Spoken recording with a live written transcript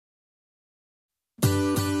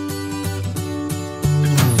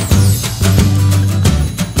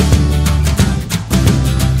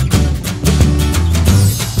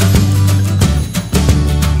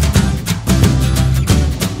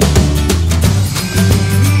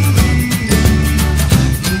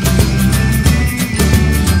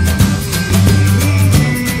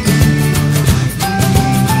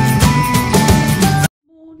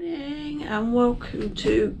welcome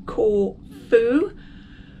to Corfu.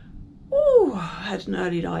 Oh, I had an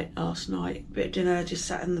early night last night, bit of dinner, just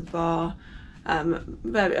sat in the bar.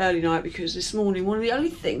 Very early night because this morning, one of the only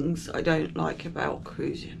things I don't like about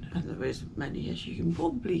cruising, and there is many as you can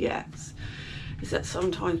probably guess, is that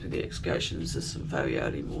sometimes with the excursions there's some very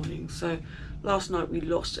early mornings. So last night we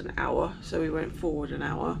lost an hour, so we went forward an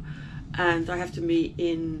hour, and I have to meet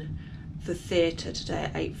in the theatre today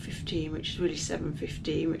at 8:15, which is really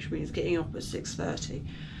 7:15, which means getting up at 6:30.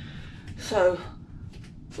 So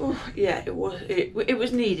yeah, it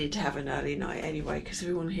was needed to have an early night anyway, because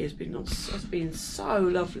everyone here has been so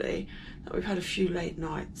lovely that we've had a few late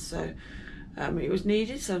nights. So it was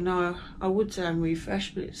needed. So now I would say I'm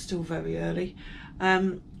refreshed, but it's still very early.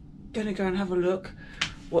 Gonna go and have a look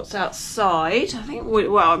what's outside. I think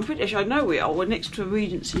well, I'm pretty sure I know we are. We're next to a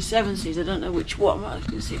Regency 7 Seas. I don't know which one. I'm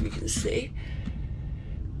going to see if we can see.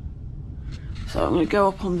 So I'm going to go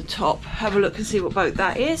up on the top, have a look and see what boat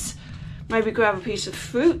that is. Maybe grab a piece of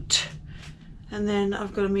fruit, and then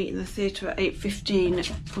I've got a meet in the theatre at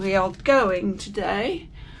 8:15. We are going today.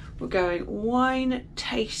 We're going wine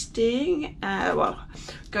tasting. Well,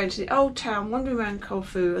 going to the old town, wandering around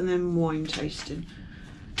Corfu, and then wine tasting.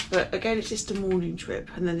 But again, it's just a morning trip,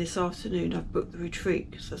 and then this afternoon I've booked the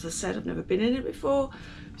retreat because, as I said, I've never been in it before.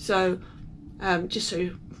 So just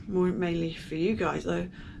so mainly for you guys though,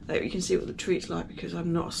 that you can see what the retreat's like, because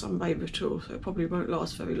I'm not a sunbather at all, so it probably won't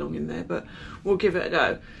last very long in there, but we'll give it a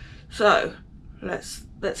go. So let's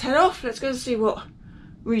head off. Let's go and see what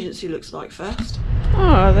Regency looks like first.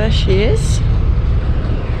 Oh, there she is.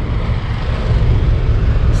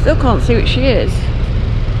 Still can't see which she is.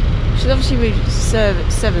 She's obviously Regency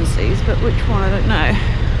 7 Seas, but which one I don't know.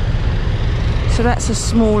 So that's a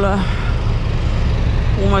smaller,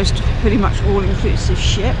 almost pretty much all-inclusive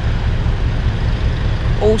ship.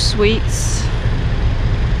 All suites.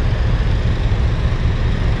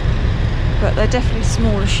 But they're definitely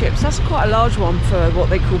smaller ships. That's quite a large one for what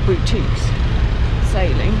they call boutiques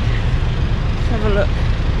sailing. Let's have a look.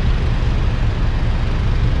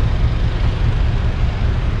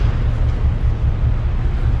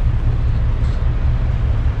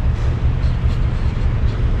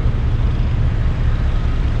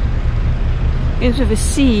 Into the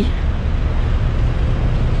sea.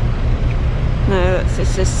 No, it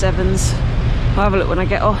says sevens. I'll have a look when I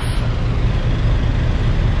get off.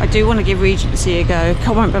 I do want to give Regency a go.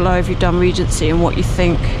 Comment below if you've done Regency and what you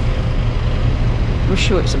think. I'm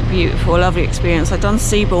sure it's a beautiful, lovely experience. I've done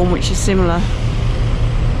Seabourn, which is similar,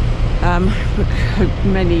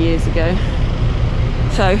 many years ago.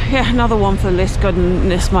 So yeah, another one for the list.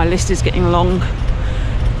 Goodness, my list is getting long.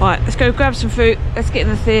 Right, let's go grab some fruit. Let's get in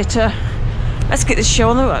the theatre. Let's get this show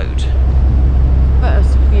on the road.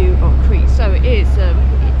 First view of Crete. So it is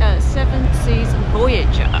 7 Seas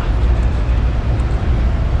Voyager.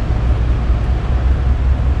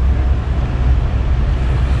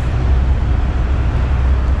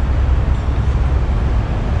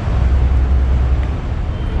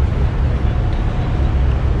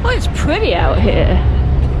 Oh, it's pretty out here.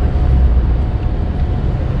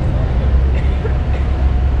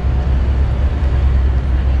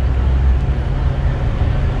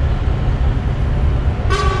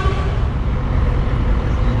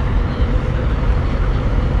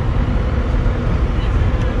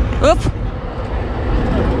 Up.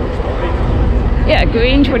 Yeah,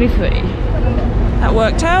 green 23. That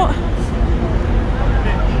worked out.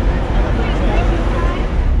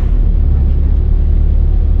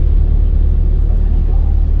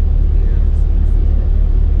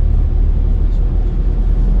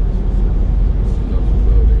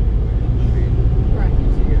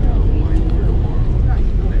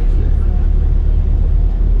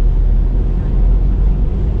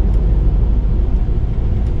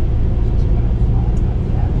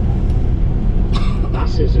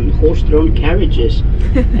 And horse-drawn carriages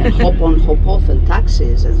and hop on, hop off, and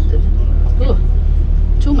taxis, and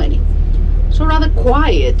too many. So rather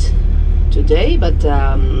quiet today, but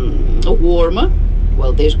warmer.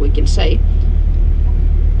 Well, this we can say.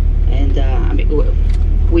 And I mean,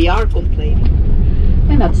 we are complaining.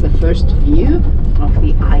 And that's the first view of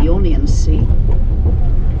the Ionian Sea.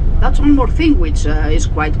 That's one more thing which is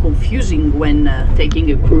quite confusing when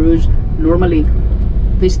taking a cruise. Normally,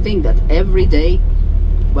 this thing that every day,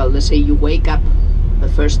 well, let's say you wake up the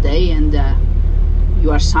first day and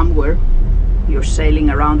you are somewhere, you're sailing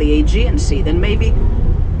around the Aegean Sea, then maybe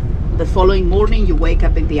the following morning you wake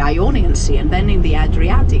up in the Ionian Sea, and then in the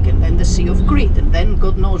Adriatic, and then the Sea of Crete, and then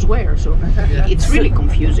God knows where. So it's really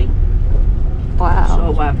confusing.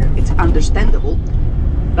 Wow. So it's understandable.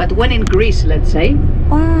 But when in Greece, let's say,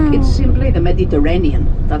 wow, it's simply the Mediterranean.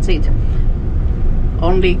 That's it.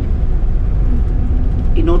 only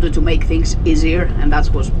in order to make things easier, and that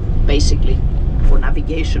was basically for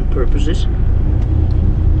navigation purposes.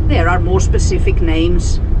 There are more specific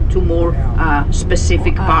names to more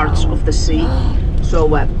specific parts of the sea. So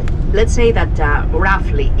let's say that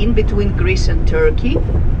roughly in between Greece and Turkey,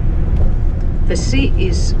 the sea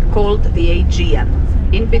is called the Aegean.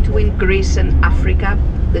 In between Greece and Africa,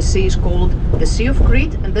 the sea is called the Sea of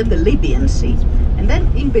Crete, and then the Libyan Sea. And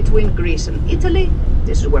then in between Greece and Italy,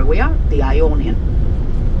 this is where we are, the Ionian.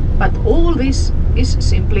 But all this is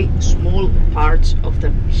simply small parts of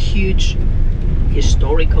the huge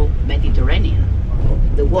historical Mediterranean.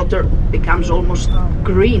 The water becomes almost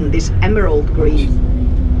green, this emerald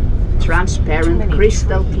green, transparent,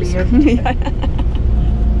 crystal clear.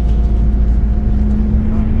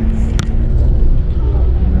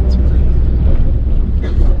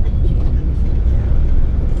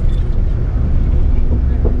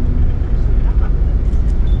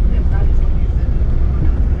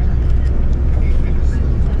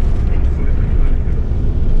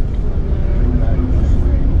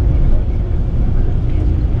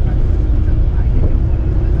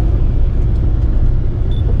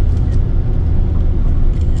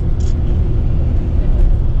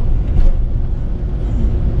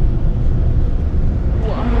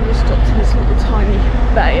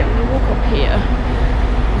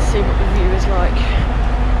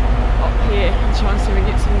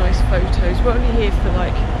 We're only here for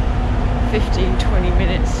like 15-20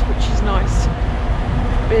 minutes, which is nice.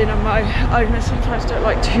 Being on my own, I sometimes don't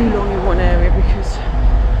like too long in one area because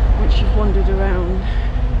once you've wandered around,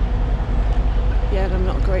 yeah, I'm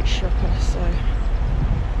not a great shopper, so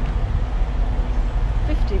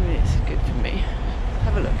 15 minutes is good for me.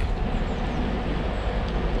 Have a look.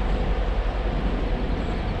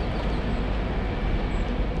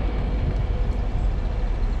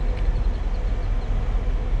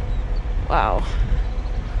 Wow,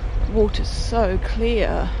 the water's so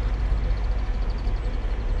clear.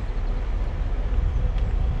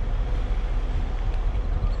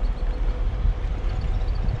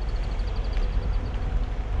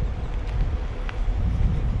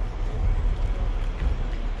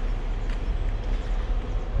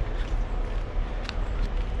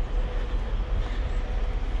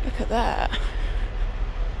 Look at that.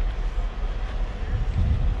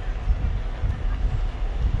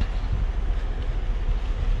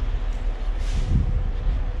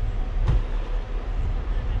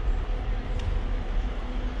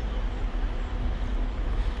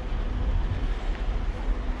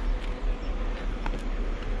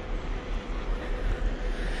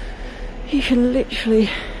 You can literally,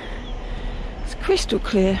 it's crystal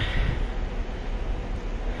clear.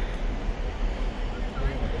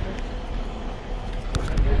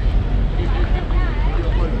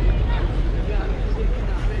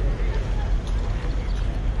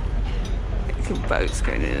 Little boats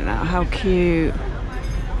going in and out, how cute.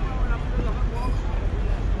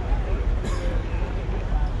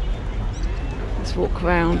 Let's walk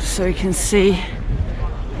around so you can see.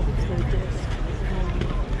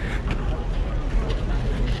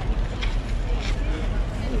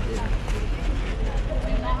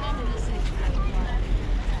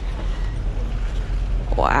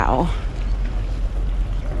 Wow,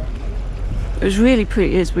 it was really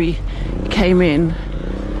pretty as we came in,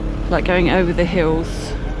 like going over the hills.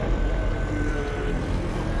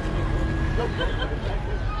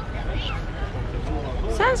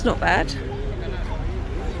 Sand's not bad.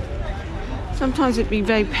 Sometimes it'd be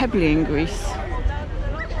very pebbly in Greece,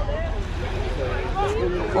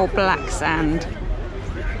 or black sand.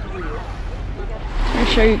 I'll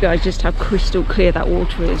show you guys just how crystal clear that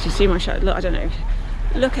water is. You see my shot? Look, I don't know.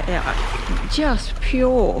 Look at it, just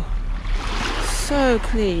pure, so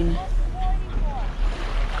clean.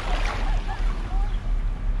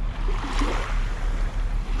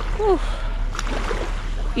 Whew.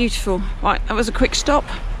 Beautiful. Right, that was a quick stop.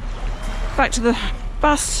 Back to the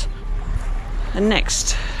bus. The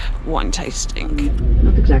next wine tasting.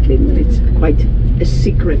 Not exactly, it's quite a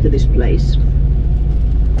secret to this place.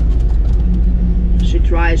 She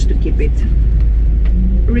tries to keep it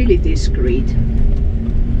really discreet.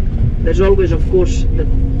 There's always, of course, the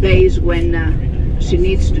days when she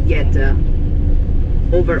needs to get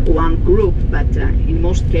over one group, but in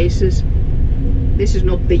most cases, this is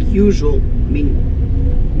not the usual, I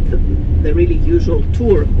mean, the really usual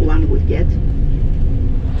tour one would get.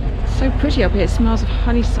 So pretty up here, it smells of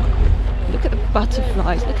honeysuckle. Look at the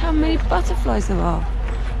butterflies, look how many butterflies there are.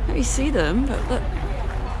 Don't you see them, but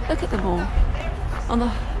look at them all. On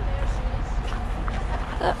the...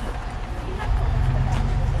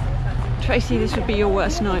 Tracy, this would be your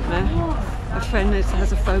worst nightmare. A friend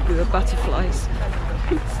has a phobia of butterflies.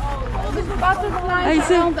 All these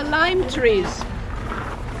butterflies around the lime trees.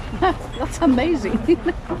 That's amazing.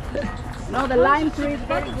 No, the lime tree is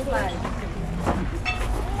very good life.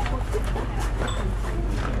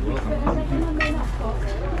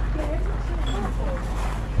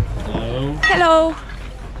 Hello.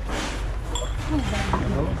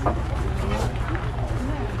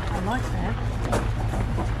 I like that.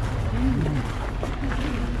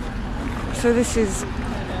 So this is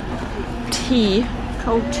tea,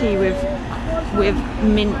 cold tea with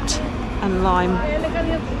mint and lime.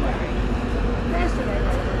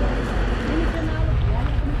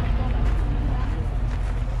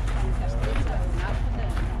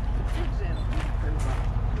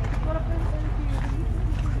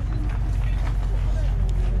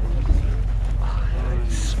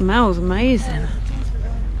 Smells amazing.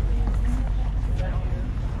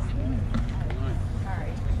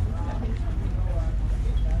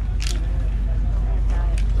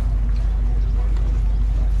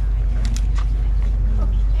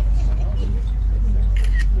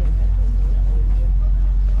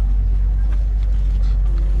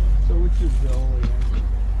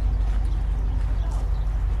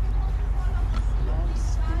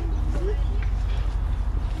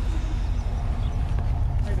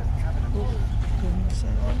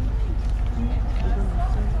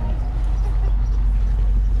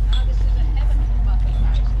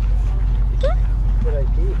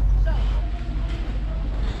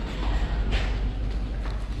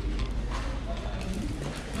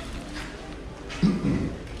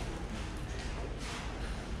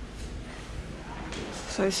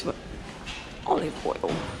 So it's olive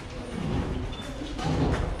oil.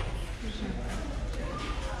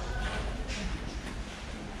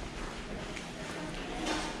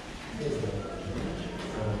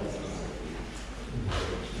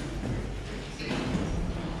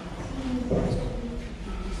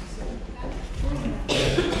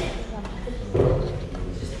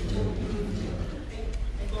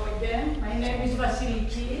 My name is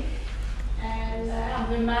Vasiliki, and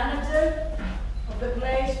I'm the manager of the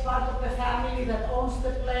place, part of the family that owns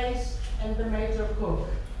the place, and the major cook.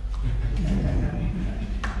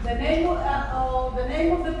 The name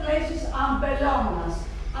of the place is Ambelonas.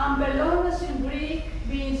 Ambelonas in Greek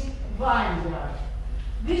means vineyard.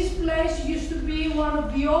 This place used to be one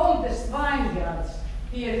of the oldest vineyards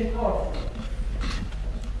here in Corfu.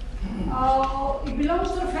 It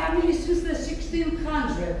belongs to a family since the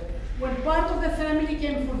 1600s. When part of the family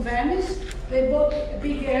came from Venice, they bought a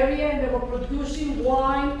big area and they were producing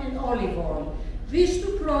wine and olive oil. These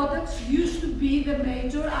two products used to be the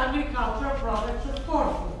major agricultural products of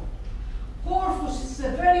Corfu. Corfu, since the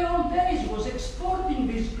very old days, was exporting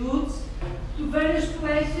these goods to various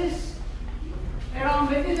places around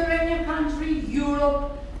the Mediterranean country,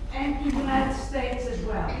 Europe, and to the United States as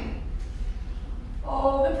well.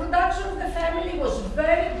 The production of the family was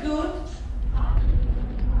very good.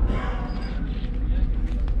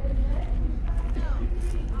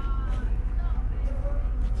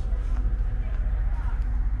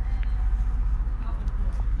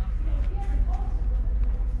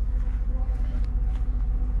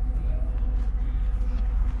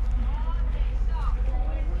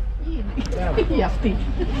 Ή αυτή.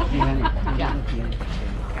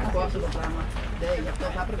 Κακό αυτό το πράγμα. Γι' αυτό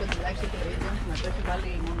θα έπρεπε τουλάχιστον το βίντεο να το έχει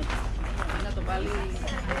βάλει μόνο του. Ή να το βάλει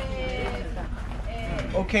μετά.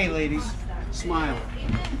 Okay, ladies, smile.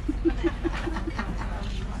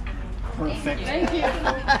 Perfect. Thank you.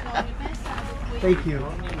 Thank you.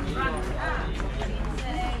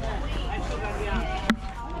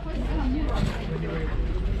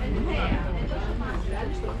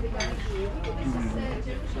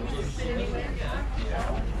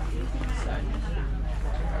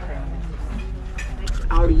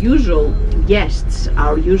 Our usual guests,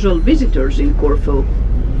 our usual visitors in Corfu,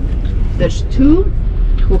 there's two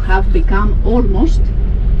who have become almost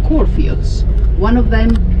Corfiots. One of them,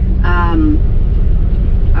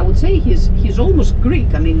 I would say he's almost Greek.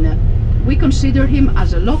 I mean, we consider him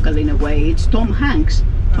as a local in a way. It's Tom Hanks.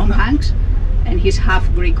 Tom Hanks and his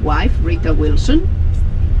half-Greek wife, Rita Wilson,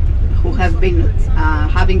 who have been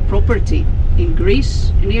having property in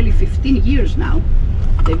Greece nearly 15 years now.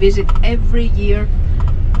 They visit every year.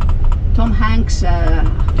 Tom Hanks,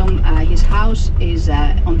 his house is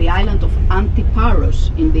on the island of Antiparos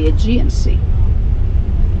in the Aegean Sea.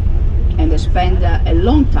 And they spend a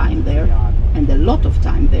long time there, and a lot of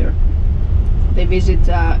time there. They visit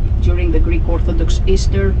during the Greek Orthodox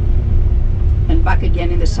Easter and back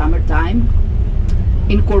again in the summertime.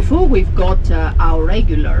 In Corfu we've got our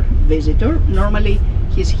regular visitor. Normally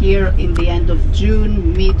He's here in the end of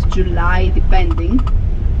June, mid-July, depending,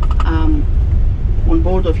 on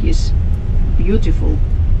board of his beautiful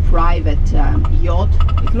private yacht.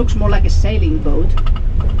 It looks more like a sailing boat.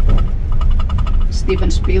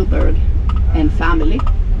 Steven Spielberg and family,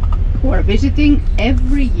 who are visiting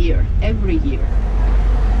every year.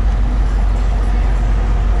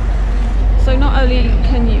 So not only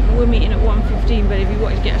we're meeting at 1:15, but if you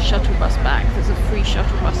wanted to get a shuttle bus back, there's a free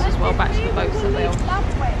shuttle bus as well back to the boat, so they'll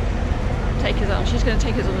take us on. She's going to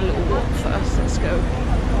take us on a little walk first. Let's go.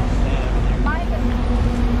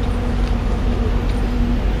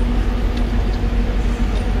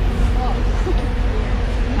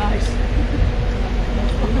 Nice.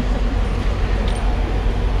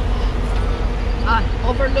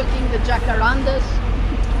 Overlooking the jacarandas.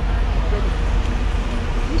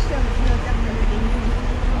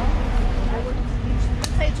 I would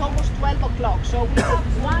say it's almost 12 o'clock, so we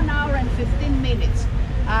have 1 hour and 15 minutes,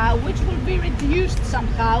 which will be reduced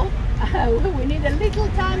somehow. We need a little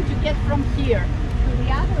time to get from here to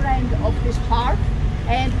the other end of this park,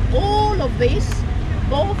 and all of this,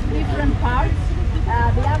 both different parts,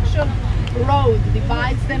 the actual road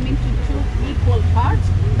divides them into 2 equal parts,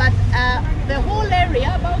 but the whole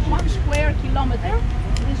area, about 1 square kilometer,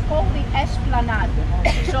 is called the Esplanade.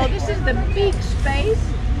 So this is the big space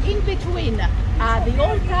in between the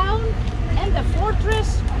old town and the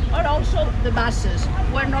fortress, or also the buses,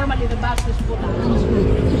 where normally the buses pull out.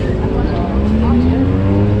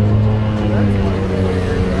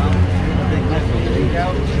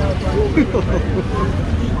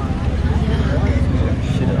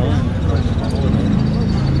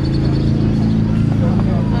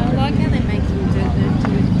 I like how they make them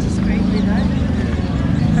do it discreetly though.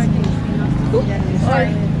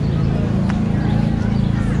 Sorry.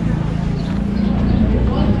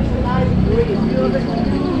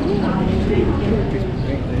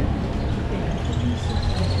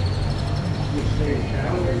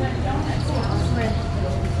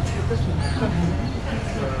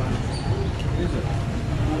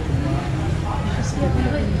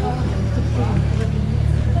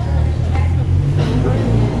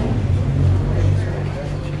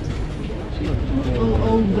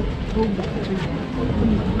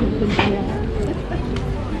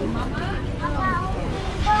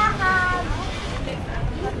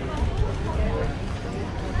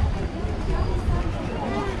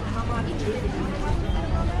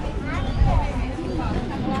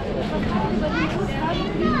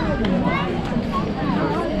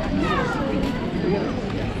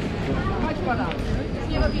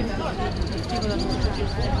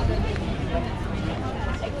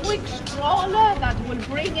 A quick stroller that will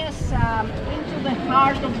bring us into the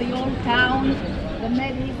heart of the old town, the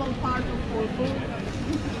medieval part of Corfu.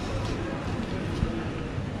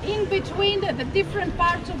 In between the different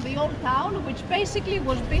parts of the old town, which basically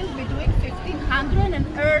was built between 1500 and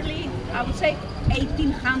early, I would say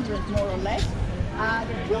 1800 more or less,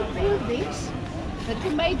 the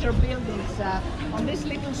two major buildings on this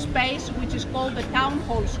little space, which is called the Town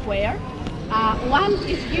Hall Square. One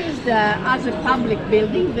is used as a public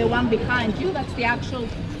building, the one behind you, that's the actual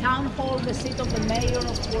town hall, the seat of the mayor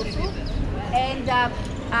of Corfu. And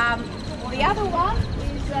the other one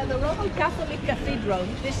is the Roman Catholic Cathedral.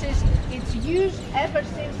 It's used ever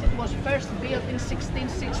since it was first built in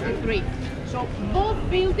 1663. So both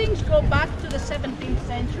buildings go back to the 17th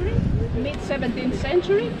century, mid-17th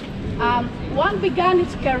century. One began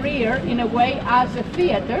its career in a way as a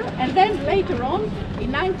theater, and then later on,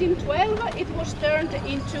 in 1912, it was turned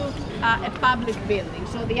into a public building.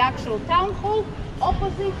 So the actual town hall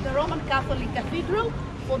opposite the Roman Catholic Cathedral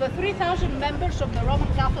for the 3,000 members of the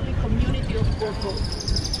Roman Catholic community of Corfu.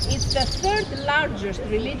 It's the third largest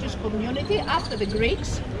religious community after the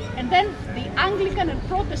Greeks, and then the Anglican and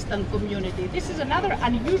Protestant community. This is another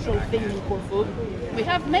unusual thing in Corfu. We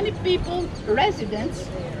have many people, residents,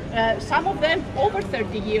 some of them over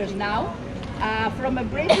 30 years now, from a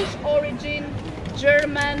British origin,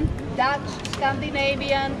 German, Dutch,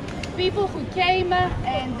 Scandinavian, people who came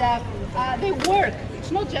and they work.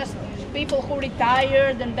 It's not just people who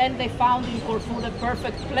retired and then they found in Corfu the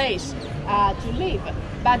perfect place to live.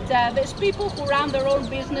 But there's people who run their own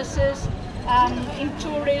businesses in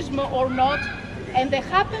tourism or not, and they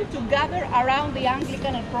happen to gather around the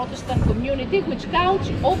Anglican and Protestant community, which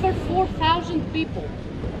counts over 4,000 people.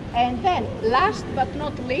 And then, last but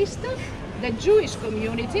not least, the Jewish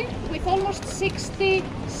community, with almost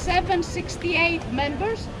 67, 68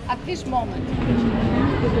 members at this moment.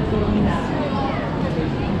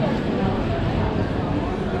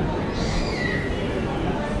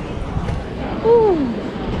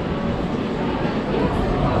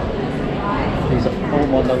 These are all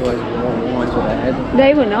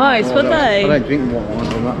They were nice, weren't I they? don't drink water wine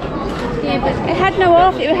very much. Yeah, but It had no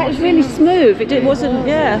after. It was really smooth. It wasn't.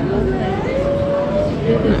 Yeah.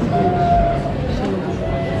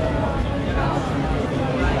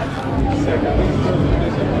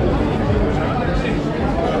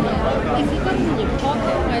 if you got it in your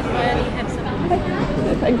pocket, why only have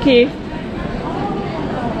some? Thank you.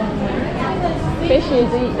 Fishes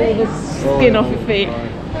eat all the skin off your feet.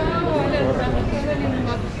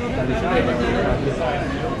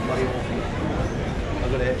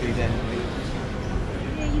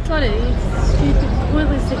 Yeah, you got it. It's stupid,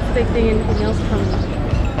 pointless expecting anything else from it.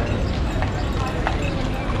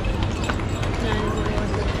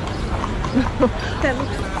 That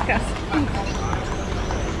looks disgusting.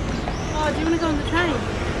 Oh, do you want to go on the train?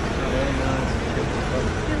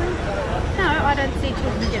 Really? No, I don't see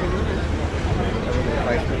children getting on it.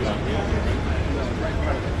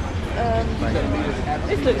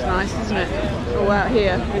 This looks nice, doesn't it? All out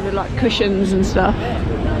here with the like cushions and stuff. It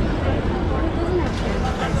doesn't have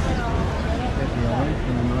children.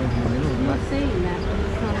 You're seeing that, but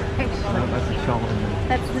it's not actually. That's a child.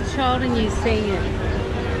 That's the child and you seeing it.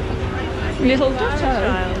 Little Ditto.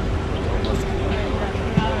 Child.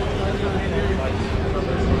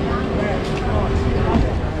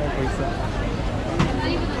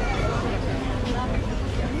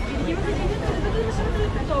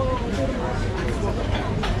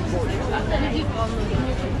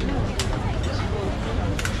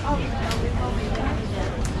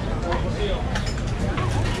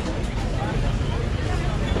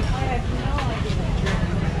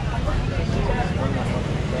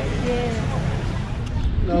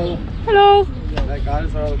 No. Hello. That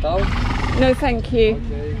guys are all down. No, thank you.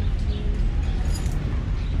 Okay.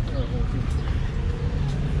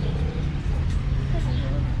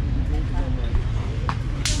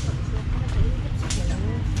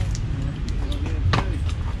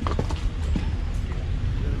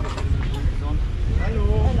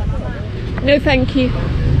 No, thank you.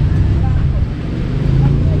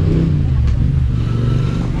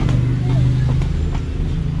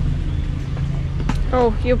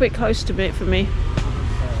 Oh, you're a bit close to it for me.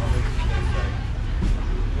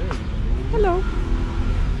 Hello.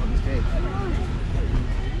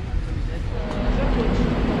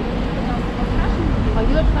 Oh,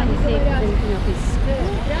 you're trying to see if there's anything off his skirt.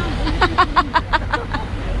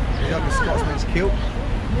 You like a Scotsman's kilt?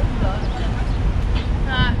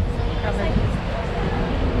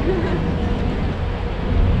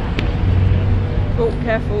 Oh,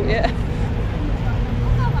 careful, yeah.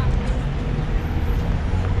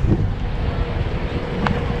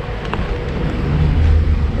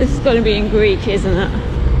 This is going to be in Greek, isn't it?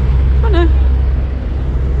 Oh no.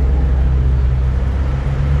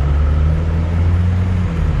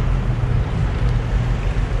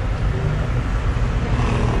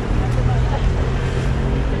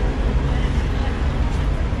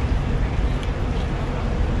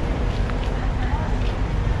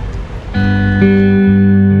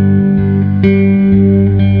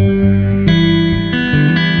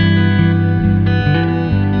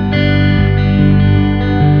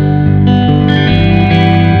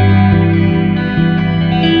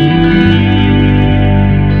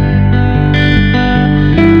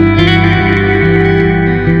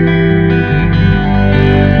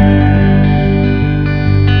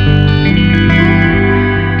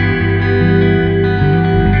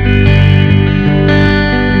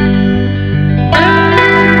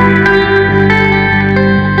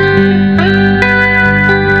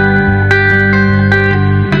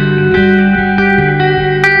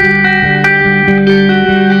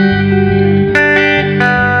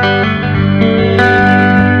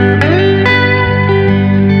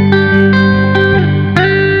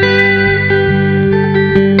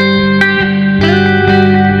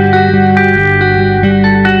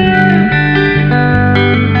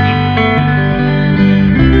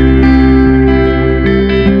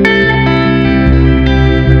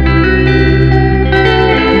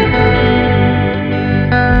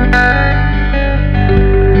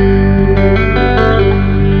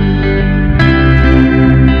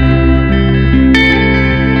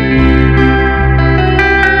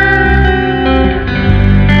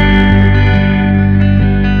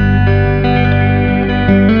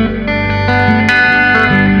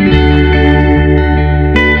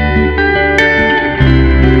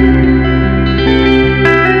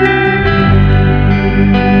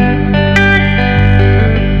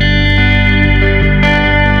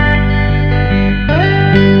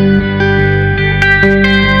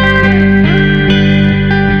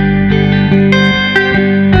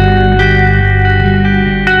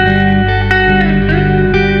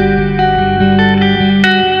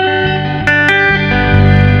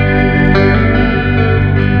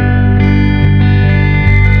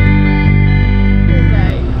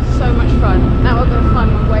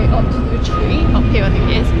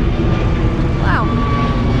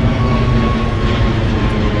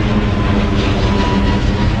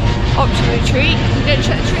 a treat. We're going to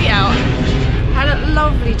check the treat out. Had a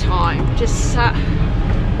lovely time. Just sat.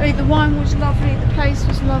 I mean, the wine was lovely. The place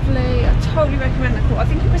was lovely. I totally recommend the Corfu. I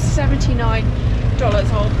think it was $79.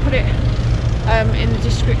 I'll put it in the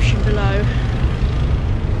description below.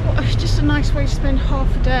 Well, it's just a nice way to spend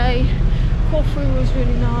half a day. Corfu was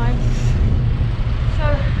really nice.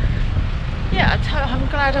 So yeah, I'm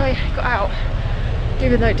glad I got out,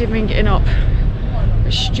 even though it did mean getting up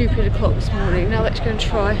at stupid o'clock this morning. Now let's go and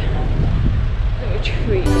try a little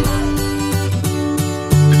treat.